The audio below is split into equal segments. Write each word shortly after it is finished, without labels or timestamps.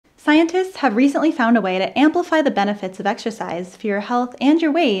Scientists have recently found a way to amplify the benefits of exercise for your health and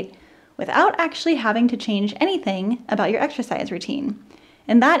your weight without actually having to change anything about your exercise routine.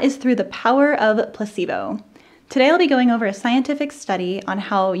 And that is through the power of placebo. Today I'll be going over a scientific study on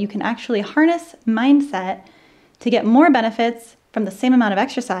how you can actually harness mindset to get more benefits from the same amount of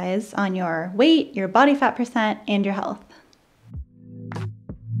exercise on your weight, your body fat percent, and your health.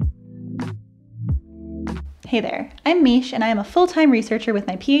 Hey there, I'm Mish, and I am a full-time researcher with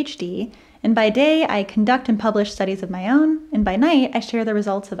my PhD, and by day I conduct and publish studies of my own, and by night I share the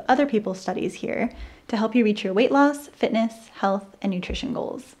results of other people's studies here to help you reach your weight loss, fitness, health, and nutrition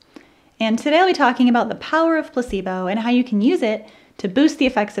goals. And today I'll be talking about the power of placebo and how you can use it to boost the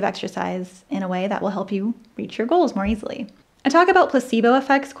effects of exercise in a way that will help you reach your goals more easily. I talk about placebo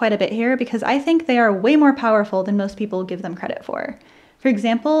effects quite a bit here because I think they are way more powerful than most people give them credit for. For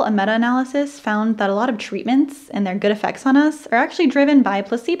example, a meta-analysis found that a lot of treatments and their good effects on us are actually driven by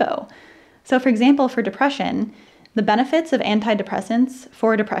placebo. So for example, for depression, the benefits of antidepressants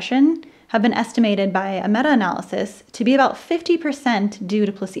for depression have been estimated by a meta-analysis to be about 50% due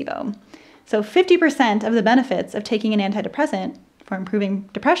to placebo. So 50% of the benefits of taking an antidepressant for improving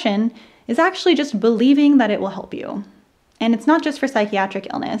depression is actually just believing that it will help you. And it's not just for psychiatric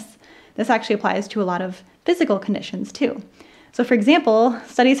illness. This actually applies to a lot of physical conditions too. So for example,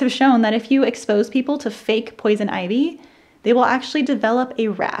 studies have shown that if you expose people to fake poison ivy, they will actually develop a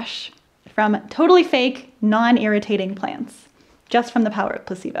rash from totally fake, non-irritating plants, just from the power of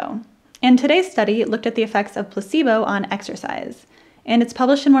placebo. And today's study looked at the effects of placebo on exercise. And it's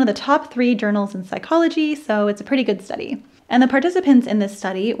published in one of the top 3 journals in psychology, so it's a pretty good study. And the participants in this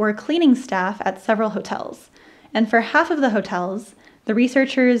study were cleaning staff at several hotels. And for half of the hotels, the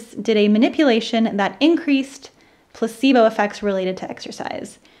researchers did a manipulation that increased placebo effects related to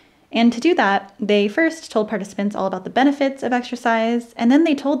exercise. And to do that, they first told participants all about the benefits of exercise, and then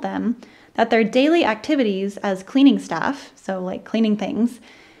they told them that their daily activities as cleaning staff, so like cleaning things,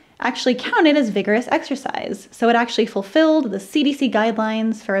 actually counted as vigorous exercise. So it actually fulfilled the CDC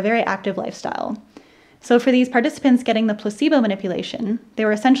guidelines for a very active lifestyle. So for these participants getting the placebo manipulation, they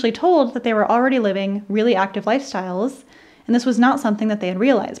were essentially told that they were already living really active lifestyles, and this was not something that they had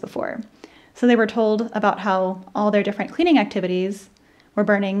realized before. So they were told about how all their different cleaning activities were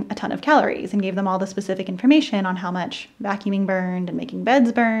burning a ton of calories and gave them all the specific information on how much vacuuming burned and making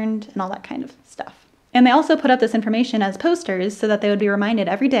beds burned and all that kind of stuff. And they also put up this information as posters so that they would be reminded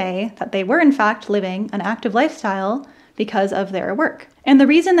every day that they were in fact living an active lifestyle because of their work. And the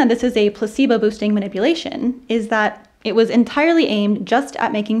reason that this is a placebo-boosting manipulation is that it was entirely aimed just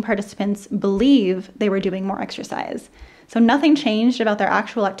at making participants believe they were doing more exercise. So nothing changed about their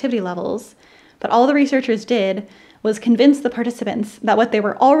actual activity levels, but all the researchers did was convince the participants that what they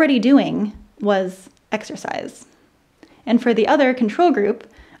were already doing was exercise. And for the other control group,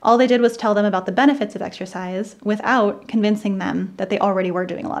 all they did was tell them about the benefits of exercise without convincing them that they already were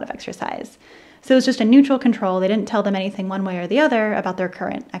doing a lot of exercise. So it was just a neutral control. They didn't tell them anything one way or the other about their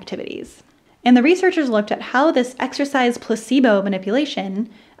current activities. And the researchers looked at how this exercise placebo manipulation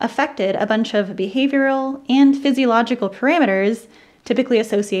affected a bunch of behavioral and physiological parameters typically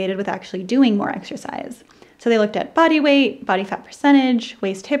associated with actually doing more exercise. So they looked at body weight, body fat percentage,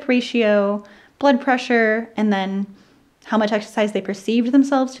 waist-hip ratio, blood pressure, and then how much exercise they perceived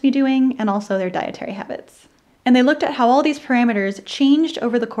themselves to be doing, and also their dietary habits. And they looked at how all these parameters changed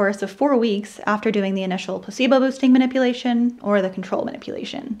over the course of 4 weeks after doing the initial placebo-boosting manipulation or the control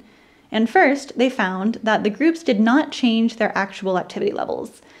manipulation. And first, they found that the groups did not change their actual activity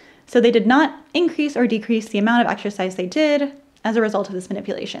levels. So they did not increase or decrease the amount of exercise they did as a result of this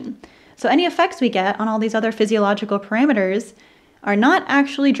manipulation. So any effects we get on all these other physiological parameters are not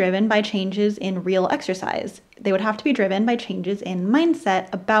actually driven by changes in real exercise. They would have to be driven by changes in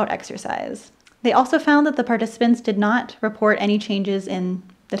mindset about exercise. They also found that the participants did not report any changes in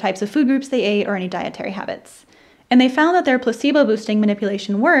the types of food groups they ate or any dietary habits. And they found that their placebo-boosting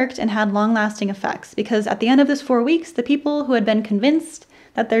manipulation worked and had long-lasting effects because at the end of this 4 weeks, the people who had been convinced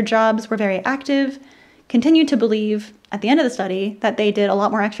that their jobs were very active continued to believe at the end of the study that they did a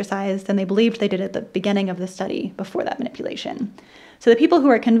lot more exercise than they believed they did at the beginning of the study before that manipulation. So the people who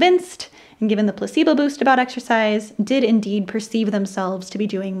were convinced and given the placebo boost about exercise did indeed perceive themselves to be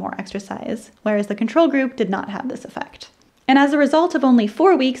doing more exercise, whereas the control group did not have this effect. And as a result of only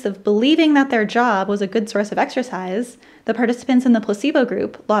 4 weeks of believing that their job was a good source of exercise, the participants in the placebo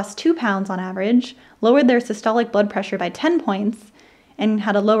group lost 2 pounds on average, lowered their systolic blood pressure by 10 points, and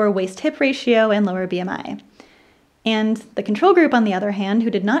had a lower waist-hip ratio and lower BMI. And the control group, on the other hand, who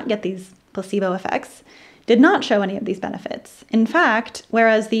did not get these placebo effects, did not show any of these benefits. In fact,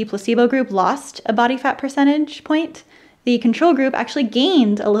 whereas the placebo group lost a body fat percentage point, the control group actually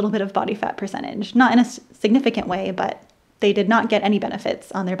gained a little bit of body fat percentage, not in a significant way, but they did not get any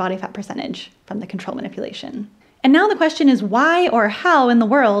benefits on their body fat percentage from the control manipulation. And now the question is why or how in the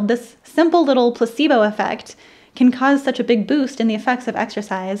world this simple little placebo effect can cause such a big boost in the effects of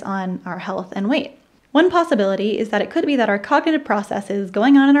exercise on our health and weight. One possibility is that it could be that our cognitive processes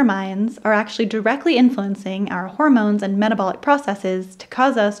going on in our minds are actually directly influencing our hormones and metabolic processes to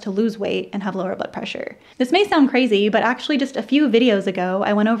cause us to lose weight and have lower blood pressure. This may sound crazy, but actually just a few videos ago,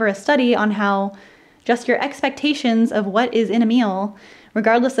 I went over a study on how just your expectations of what is in a meal,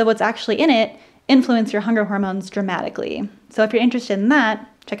 regardless of what's actually in it, influence your hunger hormones dramatically. So if you're interested in that,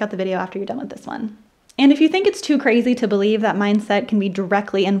 check out the video after you're done with this one. And if you think it's too crazy to believe that mindset can be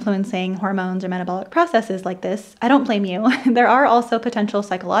directly influencing hormones or metabolic processes like this, I don't blame you. There are also potential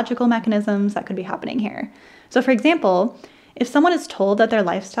psychological mechanisms that could be happening here. So for example, if someone is told that their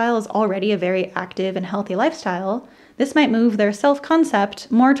lifestyle is already a very active and healthy lifestyle, this might move their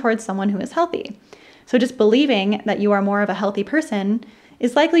self-concept more towards someone who is healthy. So just believing that you are more of a healthy person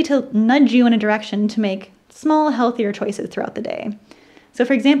is likely to nudge you in a direction to make small, healthier choices throughout the day. So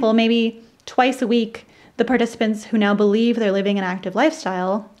for example, maybe twice a week, the participants who now believe they're living an active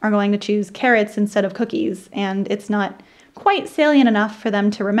lifestyle are going to choose carrots instead of cookies, and it's not quite salient enough for them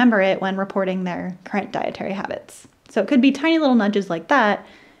to remember it when reporting their current dietary habits. So it could be tiny little nudges like that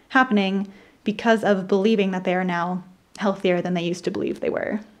happening because of believing that they are now healthier than they used to believe they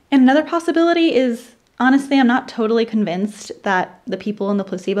were. And another possibility is, honestly, I'm not totally convinced that the people in the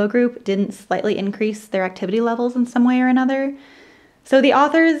placebo group didn't slightly increase their activity levels in some way or another. So the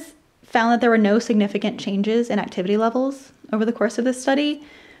authors found that there were no significant changes in activity levels over the course of this study,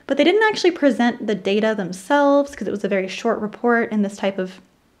 but they didn't actually present the data themselves because it was a very short report in this type of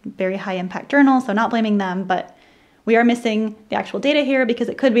very high impact journal, so not blaming them, but we are missing the actual data here because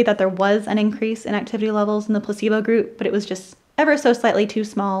it could be that there was an increase in activity levels in the placebo group, but it was just ever so slightly too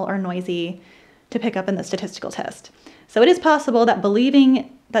small or noisy to pick up in the statistical test. So it is possible that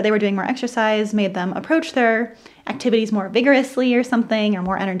believing that they were doing more exercise made them approach their activities more vigorously or something, or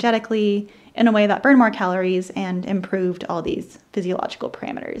more energetically, in a way that burned more calories and improved all these physiological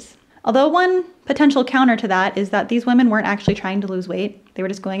parameters. Although one potential counter to that is that these women weren't actually trying to lose weight. They were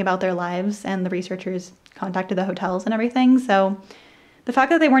just going about their lives, and the researchers contacted the hotels and everything. So the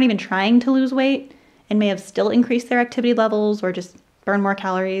fact that they weren't even trying to lose weight and may have still increased their activity levels or just burn more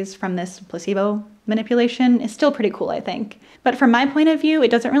calories from this placebo manipulation is still pretty cool, I think. But from my point of view,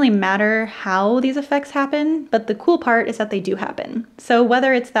 it doesn't really matter how these effects happen, but the cool part is that they do happen. So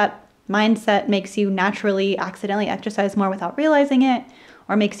whether it's that mindset makes you naturally accidentally exercise more without realizing it,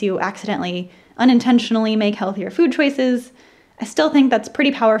 or makes you accidentally unintentionally make healthier food choices, I still think that's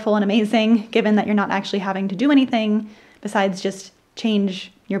pretty powerful and amazing, given that you're not actually having to do anything besides just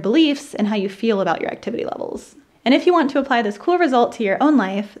change your beliefs and how you feel about your activity levels. And if you want to apply this cool result to your own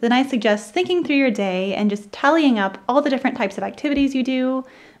life, then I suggest thinking through your day and just tallying up all the different types of activities you do,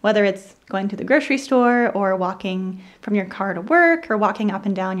 whether it's going to the grocery store or walking from your car to work or walking up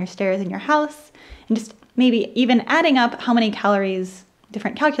and down your stairs in your house, and just maybe even adding up how many calories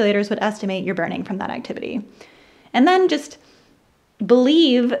different calculators would estimate you're burning from that activity. And then just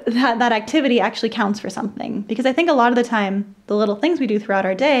believe that that activity actually counts for something. Because I think a lot of the time, the little things we do throughout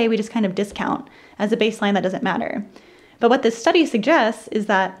our day, we just kind of discount as a baseline that doesn't matter. But what this study suggests is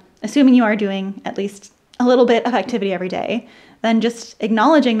that, assuming you are doing at least a little bit of activity every day, then just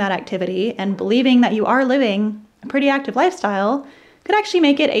acknowledging that activity and believing that you are living a pretty active lifestyle could actually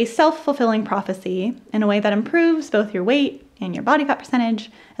make it a self-fulfilling prophecy in a way that improves both your weight and your body fat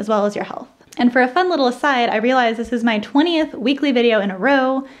percentage, as well as your health. And for a fun little aside, I realize this is my 20th weekly video in a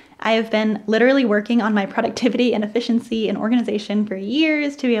row. I have been literally working on my productivity and efficiency and organization for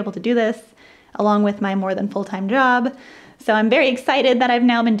years to be able to do this, along with my more than full-time job. So I'm very excited that I've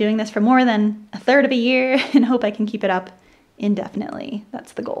now been doing this for more than a third of a year and hope I can keep it up indefinitely.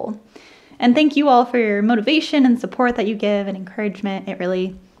 That's the goal. And thank you all for your motivation and support that you give and encouragement. It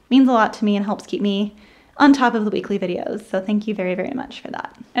really means a lot to me and helps keep me on top of the weekly videos. So thank you very, very much for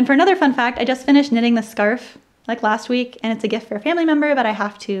that. And for another fun fact, I just finished knitting this scarf like last week, and it's a gift for a family member, but I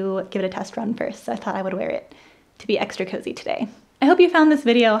have to give it a test run first. So I thought I would wear it to be extra cozy today. I hope you found this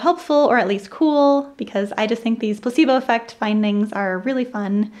video helpful or at least cool, because I just think these placebo effect findings are really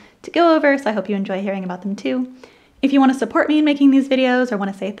fun to go over, so I hope you enjoy hearing about them too. If you want to support me in making these videos or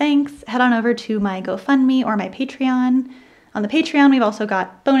want to say thanks, head on over to my GoFundMe or my Patreon. On the Patreon, we've also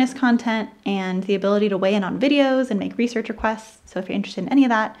got bonus content and the ability to weigh in on videos and make research requests. So if you're interested in any of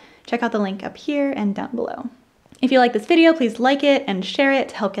that, check out the link up here and down below. If you like this video, please like it and share it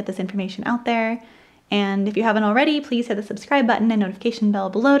to help get this information out there. And if you haven't already, please hit the subscribe button and notification bell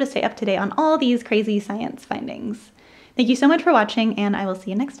below to stay up to date on all these crazy science findings. Thank you so much for watching, and I will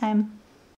see you next time.